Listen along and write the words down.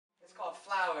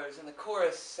flowers, and the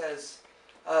chorus says,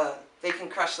 they can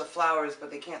crush the flowers,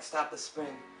 but they can't stop the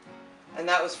spring. And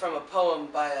that was from a poem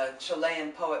by a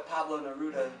Chilean poet, Pablo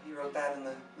Neruda. He wrote that in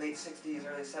the late 60s,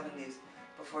 early 70s,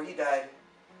 before he died.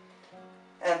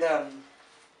 And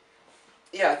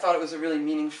yeah, I thought it was a really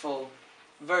meaningful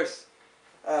verse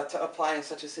to apply in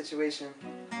such a situation.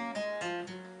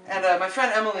 And my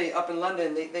friend Emily up in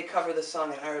London, they cover this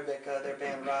song in Arabic, their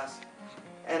band Ras.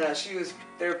 And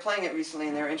they were playing it recently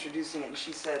and they were introducing it, and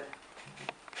she said,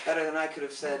 better than I could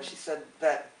have said, she said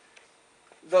that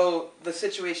though the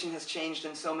situation has changed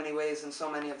in so many ways in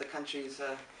so many of the countries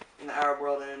in the Arab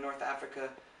world and in North Africa,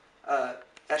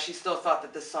 that she still thought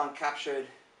that this song captured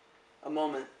a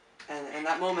moment. And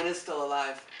that moment is still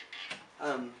alive.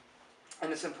 And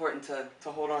it's important to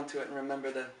hold on to it and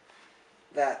remember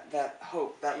that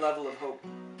hope, that level of hope,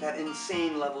 that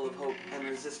insane level of hope and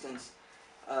resistance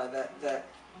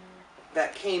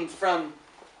that came from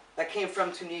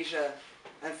Tunisia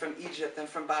and from Egypt and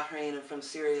from Bahrain and from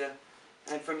Syria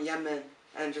and from Yemen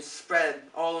and just spread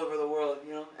all over the world,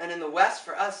 you know. And in the West,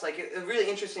 for us, like a really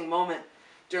interesting moment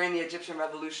during the Egyptian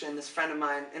Revolution, this friend of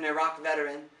mine, an Iraq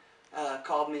veteran,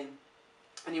 called me,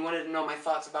 and he wanted to know my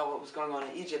thoughts about what was going on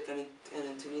in Egypt and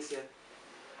in Tunisia.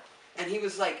 And he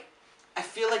was like, I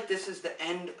feel like this is the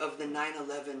end of the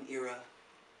 9/11 era.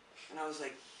 And I was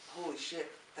like, holy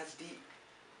shit, that's deep.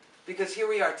 Because here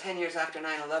we are 10 years after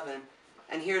 9/11,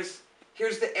 and here's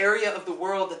the area of the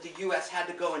world that the U.S. had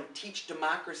to go and teach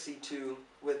democracy to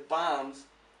with bombs,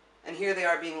 and here they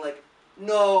are being like,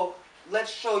 no,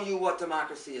 let's show you what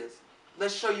democracy is.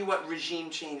 Let's show you what regime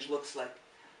change looks like.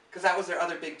 Because that was their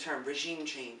other big term, regime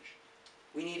change.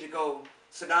 We need to go,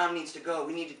 Saddam needs to go,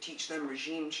 we need to teach them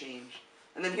regime change.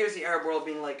 And then here's the Arab world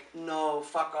being like, no,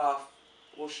 fuck off,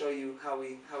 we'll show you how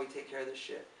we take care of this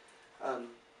shit.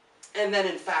 And then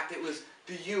in fact it was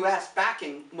the U.S.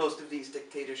 backing most of these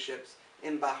dictatorships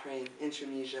in Bahrain, in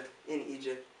Tunisia, in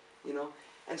Egypt, you know.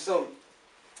 And so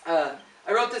I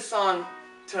wrote this song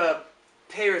to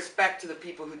pay respect to the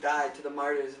people who died, to the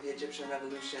martyrs of the Egyptian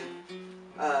Revolution,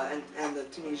 and the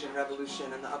Tunisian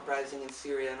Revolution, and the uprising in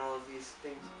Syria, and all of these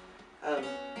things.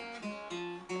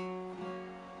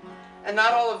 And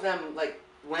not all of them, like,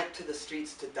 went to the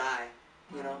streets to die,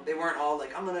 you know. They weren't all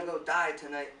like, I'm gonna go die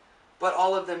tonight. But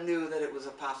all of them knew that it was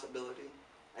a possibility,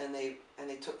 and they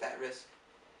took that risk.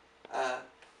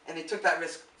 And they took that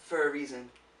risk for a reason,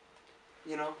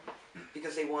 you know,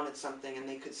 because they wanted something and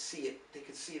they could see it. They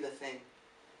could see the thing.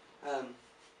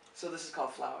 So this is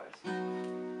called Flowers.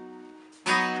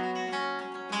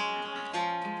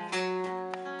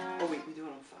 Oh wait, we do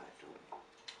it on 5, don't we?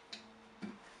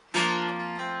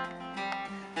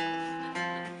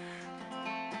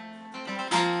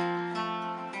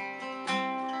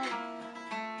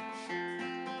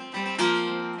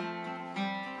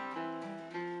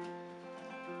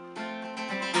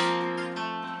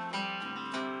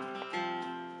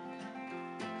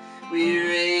 We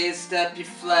raised up your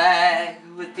flag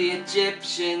with the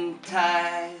Egyptian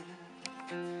tide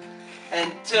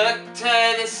and took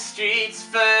to the streets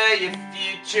for your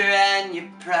future and your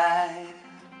pride.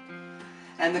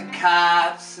 And the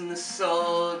cops and the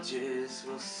soldiers,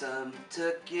 well, some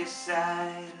took your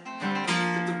side,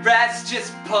 but the rest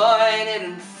just pointed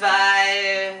and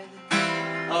fired.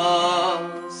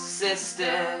 Oh,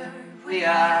 sister, we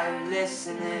are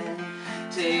listening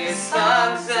to your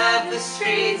songs of the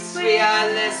streets, we are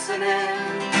listening.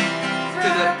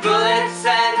 Through the bullets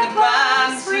and the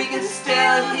bombs, we can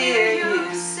still hear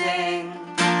you sing.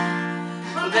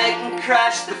 Well, they can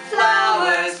crush the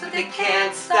flowers, but they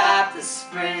can't stop the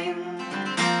spring.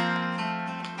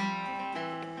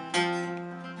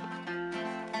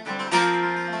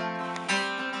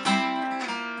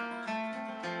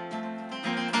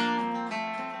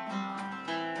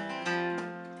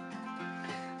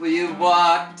 Well, you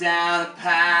walk down a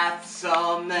path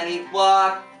so many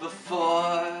walked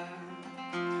before,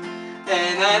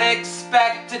 an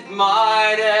unexpected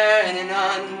martyr in an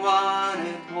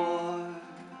unwanted war.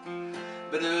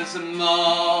 But it was a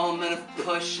moment of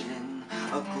pushing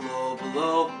a global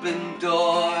open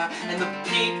door, and the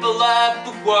people of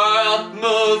the world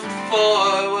moved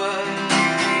forward.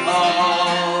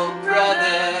 Oh,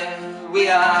 brother, we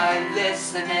are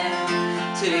listening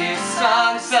to your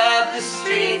songs of the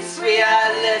streets, we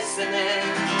are listening.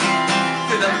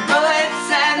 Through the bullets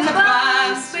and the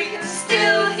bombs, we can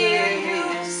still hear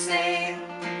you sing.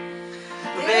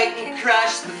 Well, they can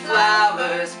crush the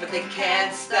flowers, but they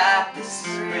can't stop the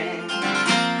spring.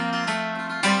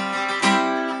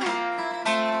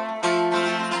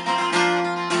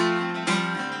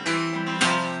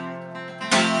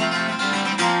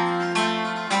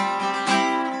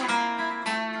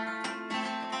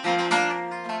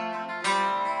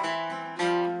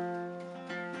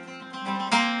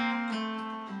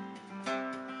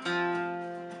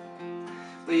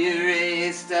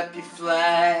 up your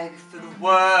flag for the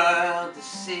world to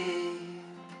see,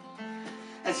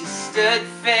 as you stood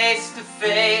face to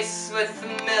face with the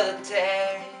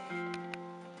military.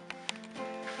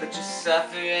 But you're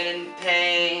suffering in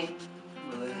pain,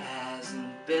 well it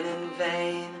hasn't been in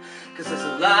vain, 'cause there's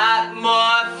a lot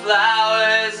more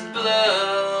flowers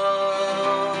blooming.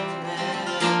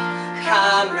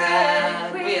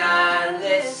 Comrade, we are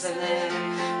listening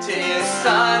to your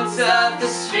songs of the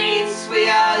streets, we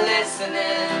are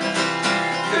listening.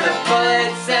 Through the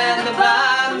bullets and the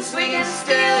bombs, we can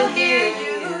still hear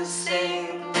you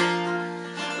sing.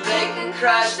 They can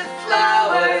crush the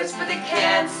flowers, but they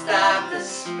can't stop the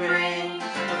spring.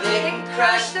 They can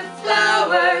crush the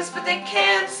flowers, but they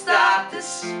can't stop the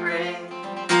spring.